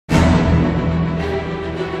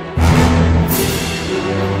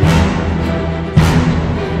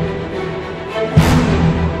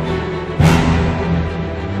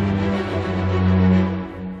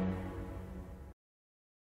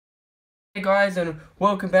Hey guys, and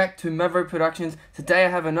welcome back to Mavro Productions. Today I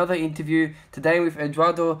have another interview today with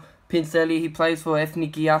Eduardo. He plays for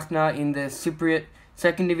Ethniki Akhna in the Cypriot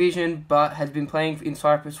second division, but has been playing in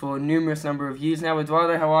Cyprus for a numerous number of years now.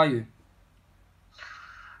 Eduardo, how are you?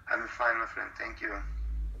 I'm fine, my friend. Thank you.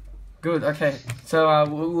 Good. Okay.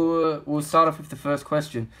 So we'll start off with the first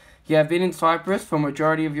question. You have been in Cyprus for a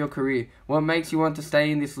majority of your career. What makes you want to stay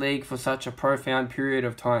in this league for such a profound period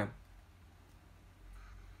of time?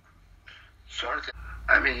 Short.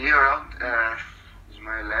 I've been here around. It's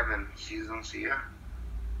my 11 seasons here.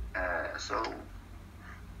 So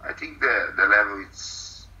I think the level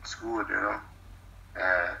it's good, you know.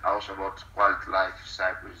 Also about quality life,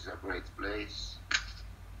 Cyprus is a great place,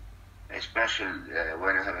 especially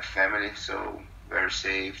when you have a family. So very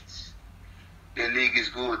safe. The league is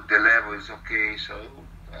good. The level is okay. So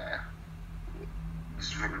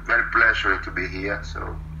it's very pleasure to be here.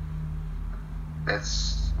 So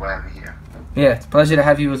that's why I'm here. Yeah, it's a pleasure to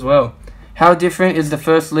have you as well. How different is the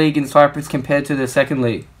first league in Cyprus compared to the second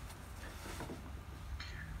league?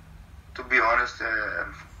 To be honest,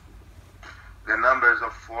 the numbers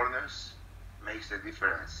of foreigners makes a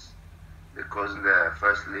difference, because in the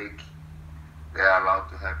first league they are allowed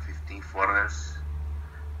to have 15 foreigners,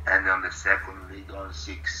 and on the second league only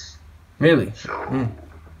 6. Really? So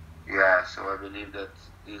yeah, so I believe that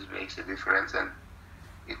this makes a difference, and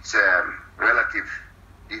it's a relative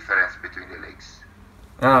difference between the leagues.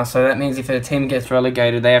 Ah, so that means if a team gets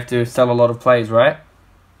relegated, they have to sell a lot of players, right?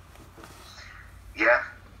 Yeah.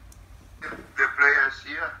 The players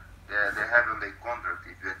here, they have on their contract,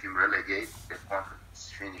 if the team relegates, the contract is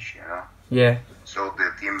finished, you know. Yeah. So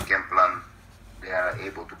the team can plan, they are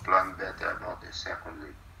able to plan better about the second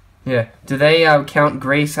league. Yeah. Do they count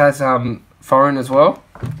Greece as foreign as well?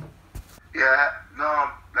 Yeah, no,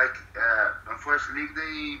 like on first league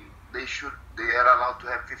they are allowed to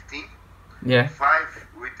have 15. Yeah. 5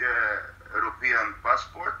 with European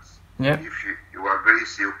passports. Yeah. If you are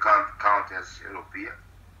Greece, you can't count as European.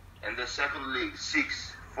 And the second league,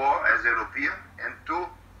 6, 4 as European, and 2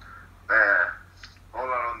 all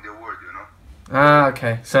around the world, you know. Ah,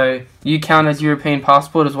 okay. So you count as European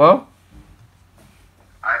passport as well?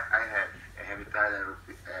 I have Italian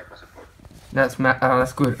passport.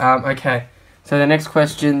 That's good. Okay. So the next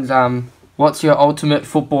question's what's your ultimate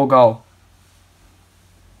football goal?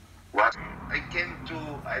 What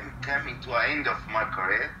I'm coming to an end of my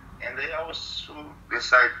career, and I also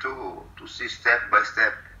decide to see step by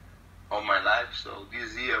step on my life. So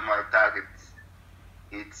this year my target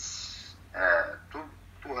it's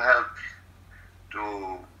to help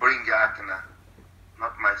to bring Athena,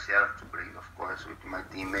 not myself, to bring, of course, with my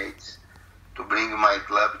teammates, to bring my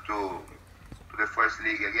club to the first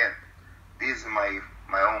league again. This is my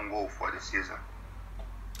own goal for the season.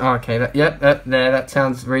 Okay, that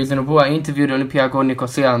sounds reasonable. I interviewed Olympiacos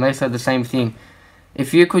Nicosia and they said the same thing.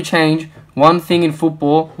 If you could change one thing in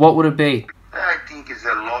football, what would it be? I think it's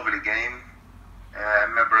a lovely game.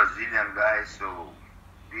 I'm a Brazilian guy, so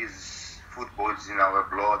this football is in our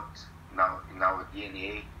blood, now in our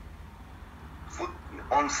DNA.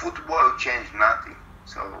 On football, you change nothing.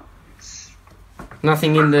 So it's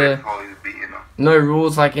nothing in the how it be, you know. No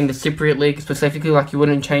rules like in the Cypriot league specifically, like you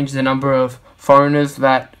wouldn't change the number of foreigners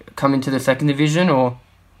that come into the second division, or?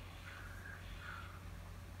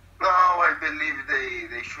 No, I believe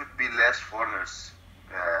they should be less foreigners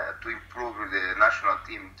to improve the national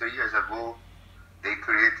team. 2 years ago, they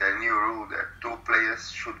created a new rule that 2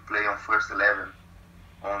 players should play on first 11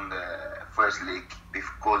 on the first league,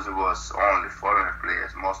 because it was only foreigner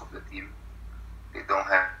players, most of the team. They don't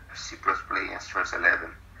have Cyprus playing as first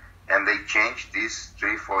 11. And they changed this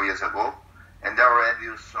 3-4 years ago, and they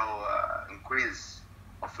already saw increase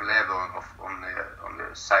of level on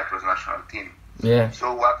the Cyprus national team. Yeah.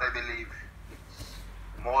 So what I believe,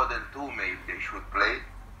 more than 2 maybe they should play.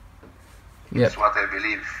 Yep. That's what I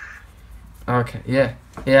believe. Okay, yeah.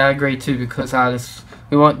 Yeah, I agree too, because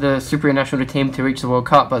we want the Cypriot national team to reach the World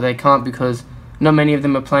Cup, but they can't because not many of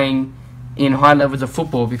them are playing in high levels of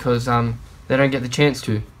football because they don't get the chance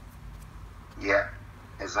to. Yeah,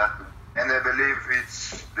 exactly. And I believe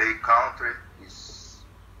it's the country is,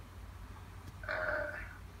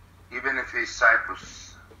 even if it's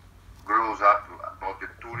Cyprus grows up about the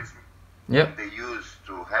tourism, Yep. they used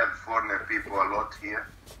to have foreigner people a lot here.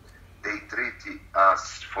 They treat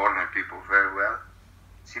us foreigner people very well.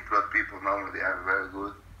 Cypriot people normally they are very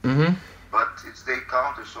good. Mhm. But it's their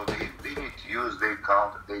country, so they need to use their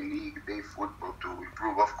country, their league, their football to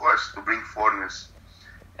improve. Of course, to bring foreigners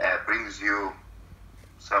brings you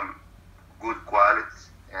some good quality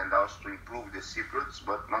and also to improve the Cypriots,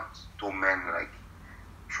 but not too many like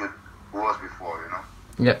was before, you know.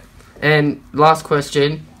 Yep. And last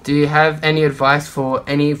question, do you have any advice for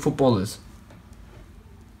any footballers?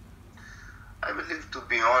 I believe to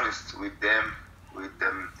be honest with them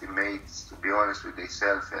teammates, to be honest with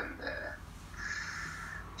themselves, and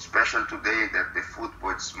especially today that the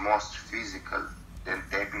football is most physical than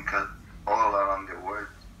technical all around the world.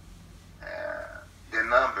 The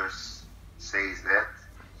numbers says that.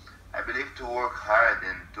 I believe to work hard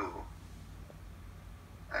and to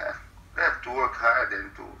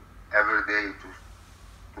every day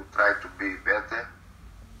to try to be better.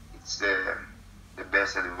 It's the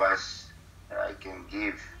best advice I can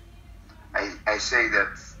give. I say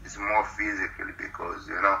that it's more physically because,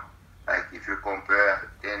 like if you compare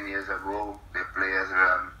 10 years ago, the players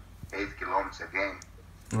ran 8 kilometers a game.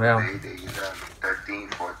 Wow. They run 13,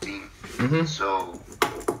 14. Mm-hmm. So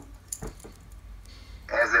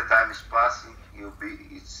as the time is passing,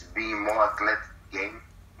 it's being more athletic game,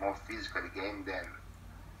 more physical game than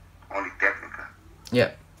only technical.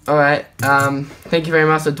 Yeah. All right. Thank you very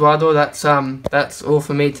much, Eduardo. That's all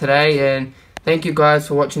for me today, and thank you guys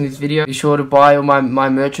for watching this video. Be sure to buy all my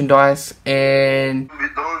merchandise, and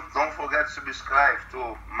Don't forget to subscribe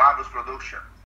to Mavro Productions.